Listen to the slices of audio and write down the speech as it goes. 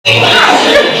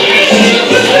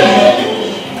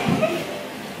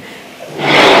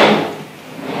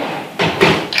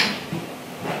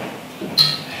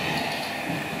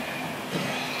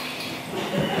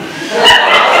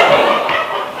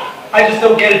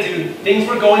Forget it, dude. Things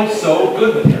were going so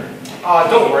good with her.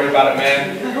 Don't worry about it,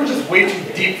 man. You were just way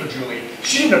too deep for Julie.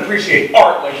 She didn't appreciate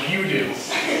art like you do.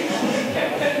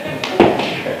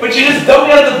 But she just dumped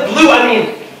me out of the blue. I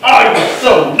mean, I was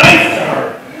so nice to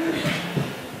her.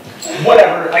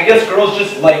 Whatever. I guess girls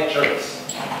just like jerks.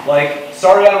 Like,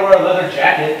 sorry I don't wear a leather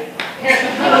jacket.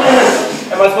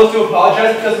 Am I supposed to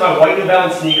apologize because of my white New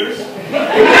Balance sneakers? No,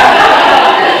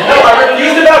 I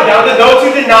refuse to bow down to those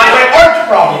who deny my art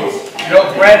problems. You know,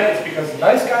 Brent, it's because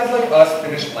nice guys like us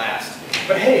finish last.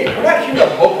 But hey, we're not here to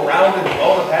mope around and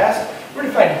dwell in the past. We're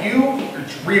here to find you, your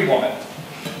dream woman.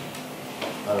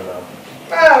 I don't know.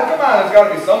 Ah, come on, there's got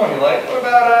to be someone you like. What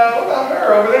about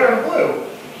her over there in blue?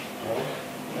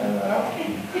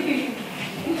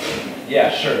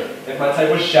 Yeah, sure. If my type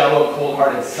was shallow,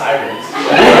 cold-hearted sirens.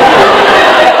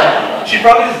 She'd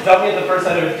probably just dump me at the first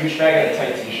sight of a douchebag in a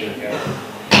tight t-shirt. Yeah.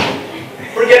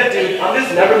 Forget it, dude. I'm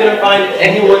just never gonna find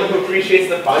anyone who appreciates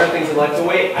the finer things in life the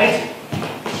way I do.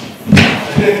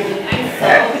 I'm so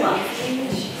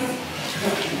lucky.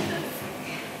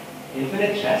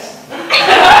 Infinite chess?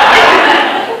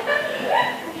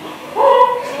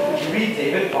 Did you read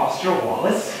David Foster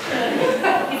Wallace?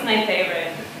 He's my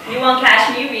favorite. You won't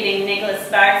catch me reading Nicholas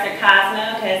Sparks or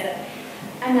Cosmo, because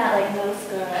I'm not like most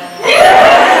girls.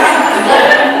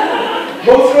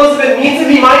 Most girls have been mean to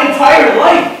me my entire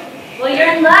life. Well, you're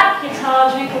in luck, you tall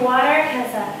drink of water,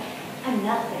 because I'm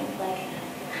nothing like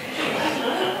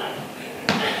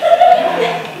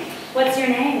that. What's your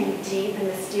name, you deep and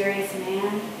mysterious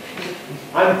man?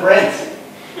 I'm Brent.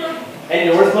 And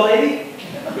yours, my lady?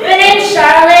 My name's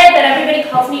Charlotte, but everybody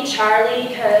calls me Charlie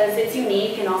because it's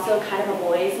unique and also kind of a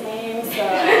boy's name, so...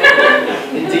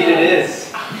 Indeed it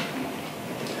is.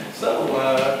 So,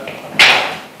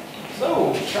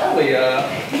 Charlie,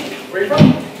 where are you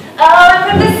from? Oh, I'm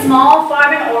from this small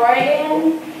farm in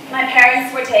Oregon. My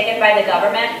parents were taken by the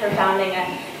government for founding a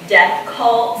death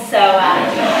cult, so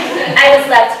I was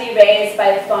left to be raised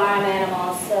by the farm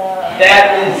animals, so...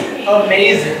 That is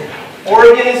amazing.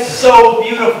 Oregon is so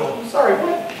beautiful. Sorry,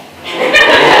 what?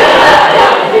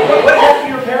 What happened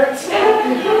to your parents?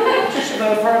 Just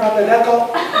the part about the death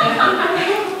cult?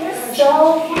 You're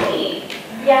so funny.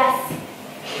 Yes,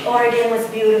 Oregon was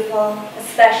beautiful,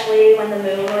 especially when the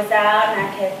moon was out and I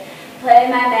could play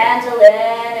my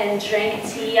mandolin and drink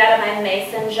tea out of my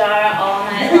mason jar all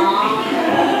night long.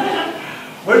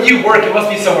 Where do you work? It must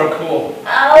be somewhere cool.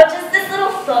 Oh, just this little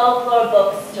folklore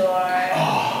bookstore.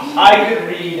 Oh, I could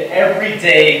read every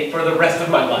day for the rest of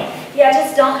my life. Yeah,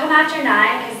 just don't come after 9,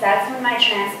 because that's when my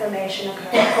transformation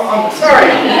occurs. Oh, I'm sorry.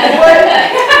 Oh,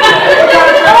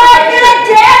 I feel like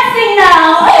dancing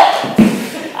now.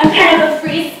 I'm kind of a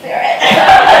free spirit.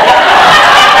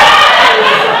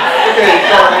 Okay,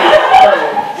 sorry.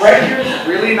 Brent here is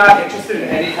really not interested in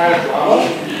any kind of drama.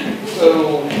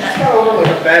 So, it's got over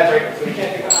like a bad breakup, so we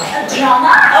can't do that. A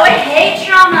drama? Oh, I hate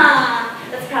drama.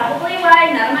 That's probably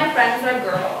why none of my friends are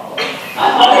girls.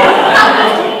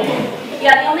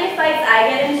 Yeah, the only fights I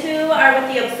get into are with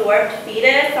the absorbed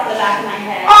fetus on the back of my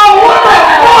head. Oh, what the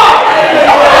fuck?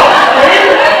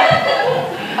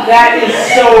 That is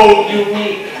so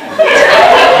unique.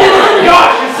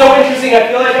 Gosh, you're so interesting. I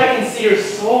feel like I can see your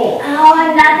soul. Oh,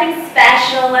 I'm nothing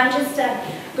special. I'm just a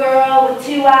girl with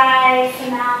 2 eyes, a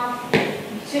mouth,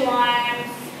 2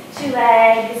 arms, 2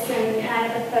 legs, and kind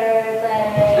of a 3rd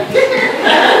leg.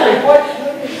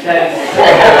 That is so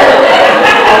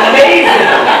amazing.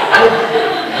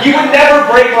 You would never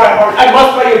break my heart. I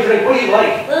must buy you a drink. What do you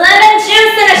like? Lemon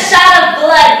juice and a shot of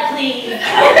blood, please.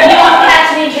 You won't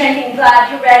catch me drinking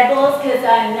vodka Red Bulls because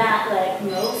I'm not like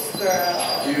most girls.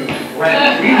 Dude,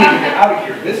 Brent, we need to get out of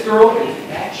here. This girl is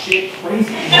batshit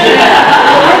crazy. I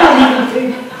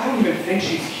don't even think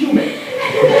she's human.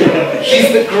 She's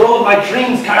the girl of my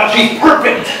dreams, Kyle. She's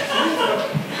perfect.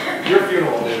 Your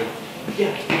funeral, dude.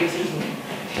 Yeah, I guess it is.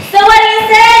 So what do you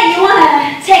say? You want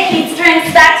to take these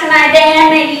drinks back to my van,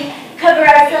 maybe cover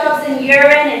ourselves in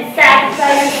urine and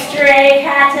sacrifice a stray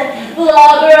cat to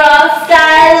blogger off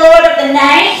Sky Lord of the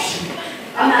Night?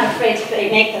 I'm not afraid to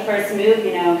make the first move,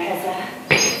 you know, because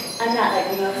I'm not like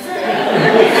most girls.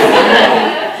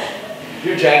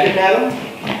 Your jacket, madam?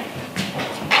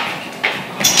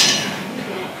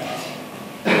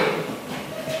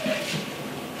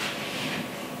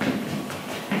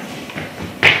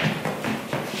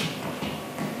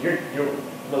 You're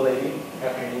the lady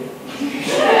after you.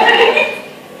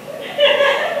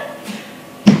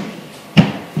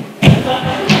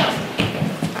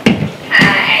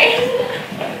 Hi.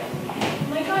 Oh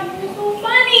my God, you're so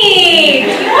funny. You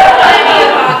want to buy me a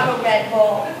vodka Red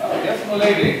Bull? Yes, my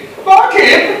lady.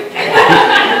 Barkeep,